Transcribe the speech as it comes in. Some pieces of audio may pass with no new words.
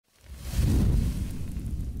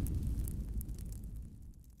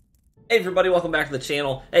Hey everybody, welcome back to the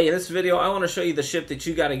channel. Hey, in this video I want to show you the ship that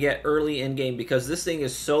you got to get early in game because this thing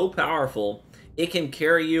is so powerful. It can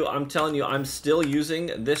carry you. I'm telling you, I'm still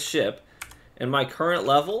using this ship and my current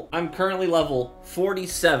level. I'm currently level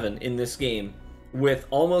 47 in this game with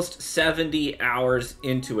almost 70 hours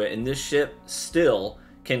into it, and this ship still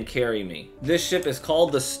can carry me. This ship is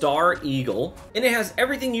called the Star Eagle, and it has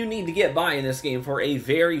everything you need to get by in this game for a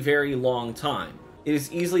very, very long time. It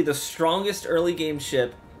is easily the strongest early game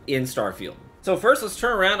ship in Starfield. So first, let's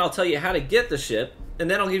turn around. I'll tell you how to get the ship, and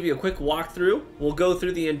then I'll give you a quick walkthrough. We'll go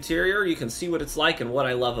through the interior. You can see what it's like and what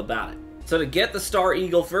I love about it. So to get the Star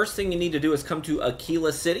Eagle, first thing you need to do is come to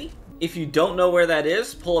Aquila City. If you don't know where that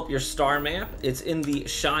is, pull up your star map. It's in the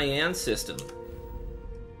Cheyenne system.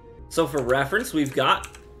 So for reference, we've got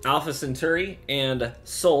Alpha Centauri and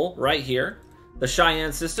Sol right here. The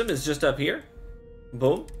Cheyenne system is just up here.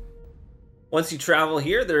 Boom. Once you travel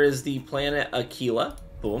here, there is the planet Aquila.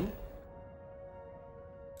 Boom.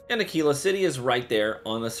 And Aquila City is right there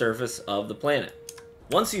on the surface of the planet.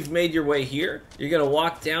 Once you've made your way here, you're going to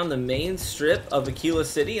walk down the main strip of Aquila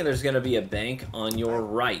City, and there's going to be a bank on your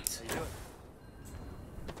right.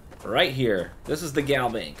 Right here. This is the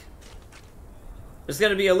Gal Bank. There's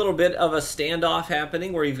going to be a little bit of a standoff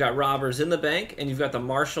happening where you've got robbers in the bank, and you've got the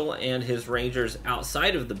Marshal and his Rangers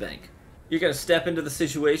outside of the bank. You're going to step into the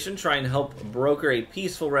situation, try and help broker a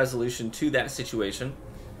peaceful resolution to that situation.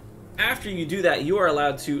 After you do that, you are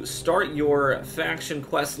allowed to start your faction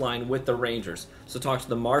quest line with the Rangers. So talk to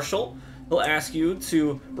the Marshal. He'll ask you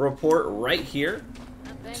to report right here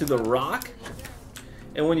to the Rock.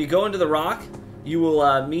 And when you go into the Rock, you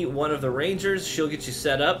will meet one of the Rangers. She'll get you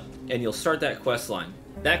set up, and you'll start that quest line.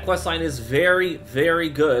 That quest line is very, very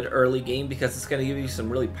good early game because it's going to give you some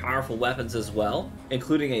really powerful weapons as well,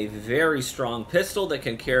 including a very strong pistol that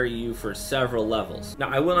can carry you for several levels. Now,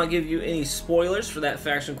 I will not give you any spoilers for that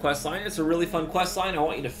faction quest line. It's a really fun quest line. I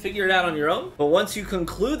want you to figure it out on your own. But once you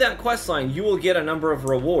conclude that quest line, you will get a number of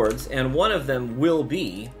rewards, and one of them will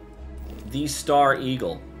be the Star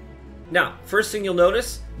Eagle. Now, first thing you'll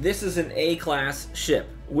notice, this is an A-class ship,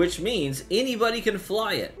 which means anybody can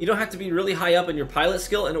fly it. You don't have to be really high up in your pilot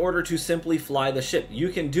skill in order to simply fly the ship. You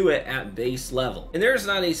can do it at base level. And there's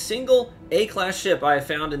not a single A-class ship I have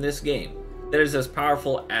found in this game that is as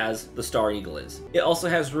powerful as the Star Eagle is. It also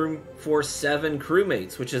has room for 7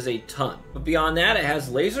 crewmates, which is a ton. But beyond that, it has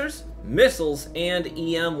lasers, missiles, and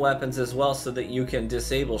EM weapons as well, so that you can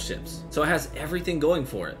disable ships. So it has everything going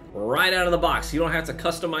for it. Right out of the box. You don't have to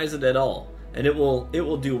customize it at all. And it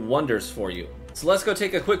will do wonders for you. So let's go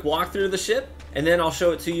take a quick walk through the ship, and then I'll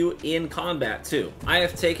show it to you in combat too. I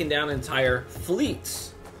have taken down entire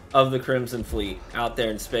fleets of the Crimson Fleet out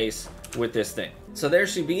there in space with this thing. So there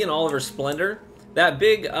she be in all of her splendor. That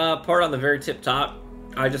big part on the very tip top,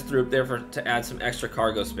 I just threw up there to add some extra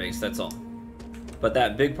cargo space, that's all. But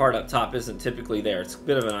that big part up top isn't typically there. It's a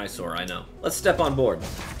bit of an eyesore, I know. Let's step on board.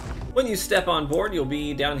 When you step on board, you'll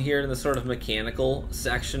be down here in the sort of mechanical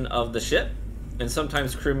section of the ship. And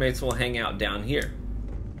sometimes crewmates will hang out down here.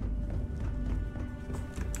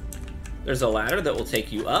 There's a ladder that will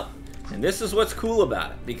take you up. And this is what's cool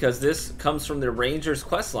about it, because this comes from the Rangers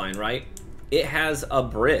quest line, right? It has a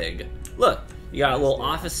brig. Look, you got a little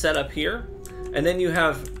office set up here. And then you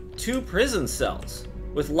have 2 prison cells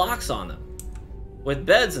with locks on them, with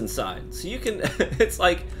beds inside. So you can, it's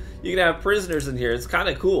like you can have prisoners in here. It's kind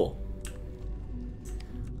of cool.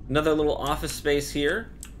 Another little office space here.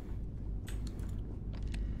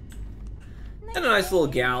 And a nice little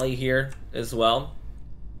galley here as well.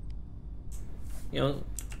 You know,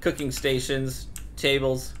 cooking stations,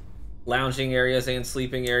 tables, lounging areas, and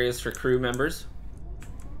sleeping areas for crew members.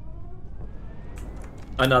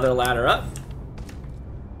 Another ladder up.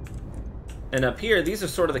 And up here, these are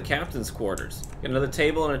sort of the captain's quarters. Got another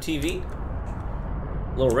table and a TV.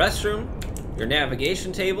 Little restroom. Your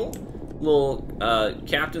navigation table. Little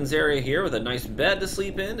captain's area here with a nice bed to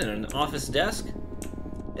sleep in and an office desk.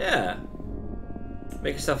 Yeah.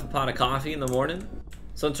 Make yourself a pot of coffee in the morning.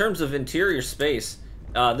 So in terms of interior space,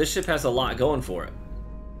 this ship has a lot going for it.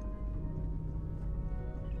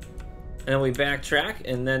 And we backtrack,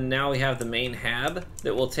 and then now we have the main hab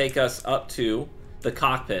that will take us up to the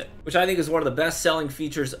cockpit, which I think is one of the best selling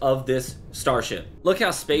features of this starship. Look how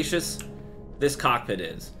spacious this cockpit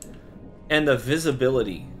is. And the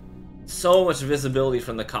visibility. So much visibility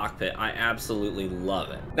from the cockpit. I absolutely love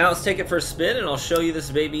it. Now let's take it for a spin, and I'll show you this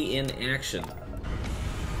baby in action.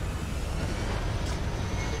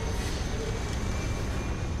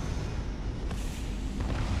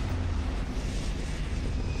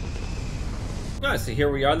 Alright, so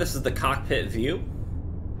here we are. This is the cockpit view.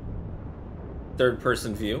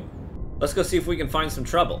 Third-person view. Let's go see if we can find some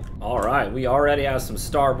trouble. Alright, we already have some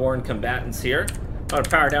starborn combatants here. I'm gonna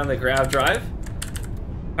power down the grav drive.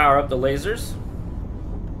 Power up the lasers.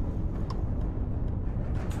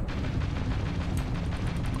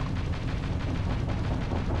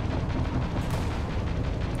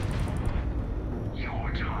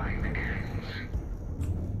 Your time ends.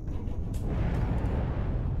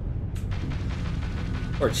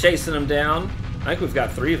 We're chasing them down. I think we've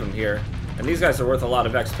got 3 of them here. And these guys are worth a lot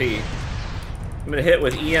of XP. I'm gonna hit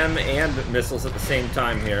with EM and missiles at the same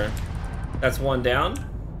time here. That's 1 down.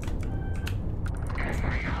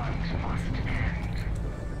 Every hunt must end.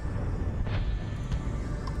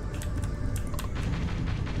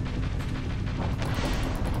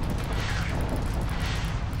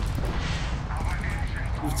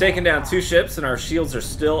 We've taken down 2 ships and our shields are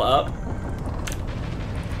still up.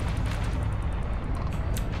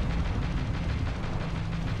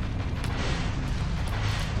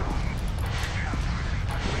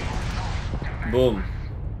 Boom.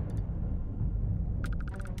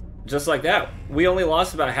 Just like that. We only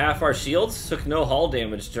lost about half our shields, took no hull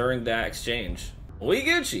damage during that exchange. We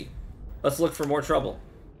Gucci. Let's look for more trouble.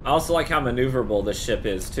 I also like how maneuverable this ship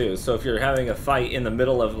is too, so if you're having a fight in the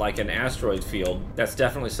middle of like an asteroid field, that's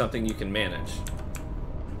definitely something you can manage.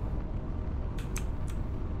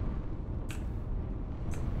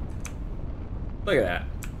 Look at that.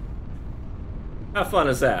 How fun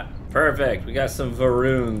is that? Perfect, we got some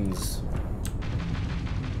Varoons.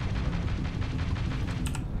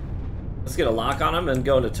 Let's get a lock on them and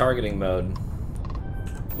go into targeting mode.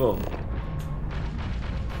 Boom.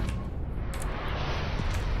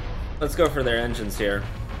 Let's go for their engines here.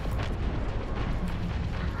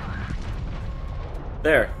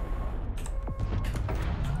 There.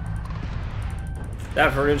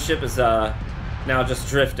 That Varoon ship is now just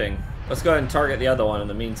drifting. Let's go ahead and target the other one in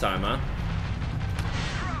the meantime, huh?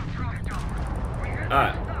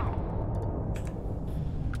 Alright.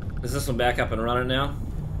 Is this one back up and running now?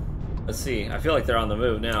 Let's see. I feel like they're on the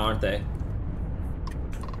move now, aren't they?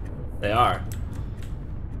 They are.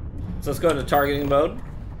 So let's go into targeting mode.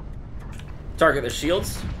 Target their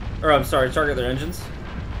shields. Or, I'm sorry, target their engines.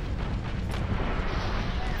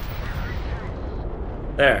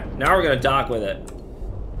 There. Now we're going to dock with it.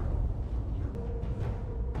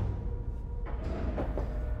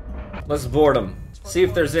 Let's board them. See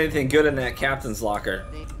if there's anything good in that captain's locker.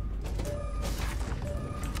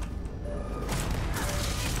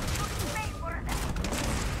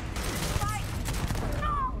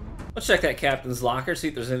 Let's check that captain's locker, see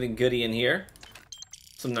if there's anything goody in here.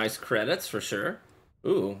 Some nice credits for sure.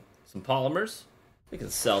 Ooh, some polymers. We can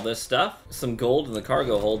sell this stuff. Some gold in the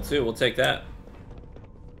cargo hold too, we'll take that.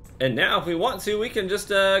 And now if we want to, we can just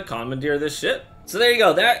commandeer this ship. So there you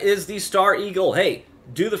go, that is the Star Eagle. Hey,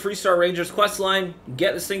 do the Freestar Rangers questline,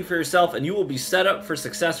 get this thing for yourself, and you will be set up for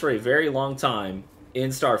success for a very long time in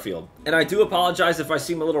Starfield. And I do apologize if I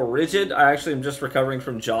seem a little rigid. I actually am just recovering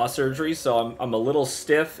from jaw surgery, so I'm a little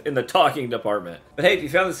stiff in the talking department. But hey, if you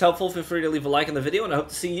found this helpful, feel free to leave a like on the video, and I hope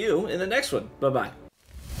to see you in the next one. Bye-bye.